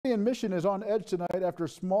Everybody in Mission is on edge tonight after a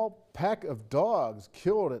small pack of dogs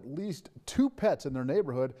killed at least 2 pets in their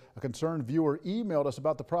neighborhood. A concerned viewer emailed us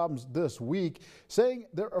about the problems this week, saying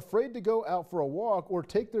they're afraid to go out for a walk or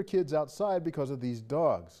take their kids outside because of these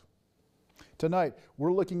dogs. Tonight,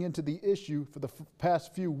 we're looking into the issue. For the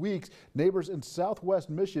past few weeks, neighbors in Southwest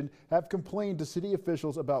Mission have complained to city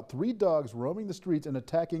officials about 3 dogs roaming the streets and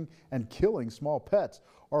attacking and killing small pets.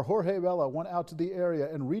 Our Jorge Vela went out to the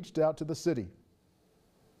area and reached out to the city.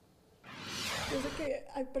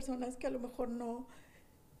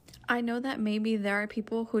 I know that maybe there are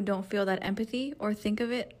people who don't feel that empathy or think of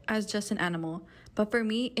it as just an animal, but for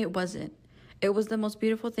me, it wasn't. It was the most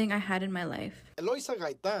beautiful thing I had in my life. Eloisa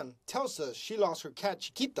Gaitan tells us she lost her cat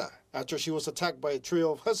Chiquita after she was attacked by a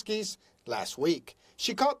trio of huskies last week.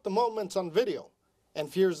 She caught the moments on video and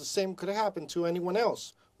fears the same could happen to anyone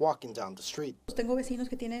else walking down the street.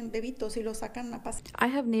 I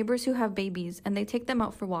have neighbors who have babies and they take them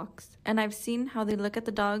out for walks, and I've seen how they look at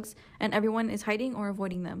the dogs and everyone is hiding or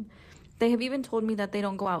avoiding them. They have even told me that they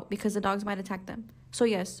don't go out because the dogs might attack them. So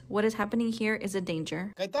yes, what is happening here is a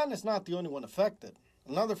danger. Gaitan is not the only one affected.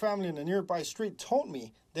 Another family in a nearby street told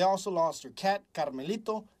me they also lost their cat,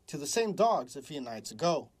 Carmelito, to the same dogs a few nights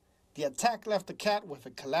ago. The attack left the cat with a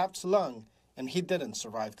collapsed lung, and he didn't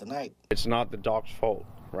survive the night. It's not the dog's fault,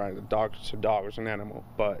 right? The dog's a dog, it's an animal,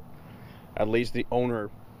 but at least the owner,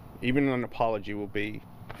 even an apology will be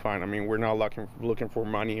fine. I mean, we're not looking for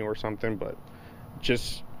money or something, but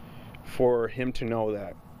just for him to know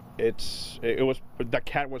that the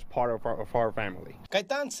cat was part of our family.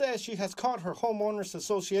 Gaitan says she has called her homeowners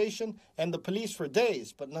association and the police for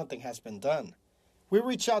days, but nothing has been done. We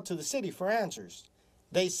reached out to the city for answers.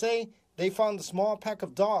 They say they found a small pack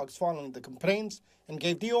of dogs following the complaints and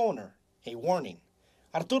gave the owner a warning.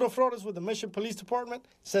 Arturo Flores with the Mission Police Department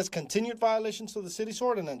says continued violations of the city's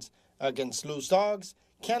ordinance against loose dogs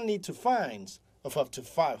can lead to fines of up to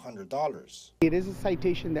 $500. It is a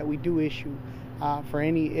citation that we do issue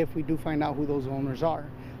if we do find out who those owners are.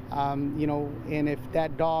 And if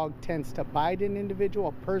that dog tends to bite an individual,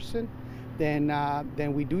 a person,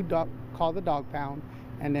 then we do call the dog pound,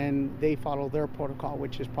 and then they follow their protocol,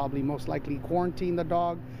 which is probably most likely quarantine the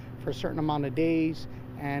dog for a certain amount of days,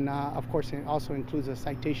 and of course it also includes a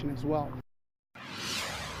citation as well.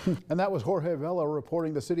 And that was Jorge Vela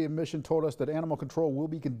reporting. The city of Mission told us that Animal Control will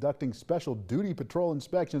be conducting special duty patrol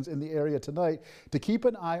inspections in the area tonight to keep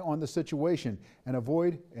an eye on the situation and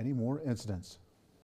avoid any more incidents.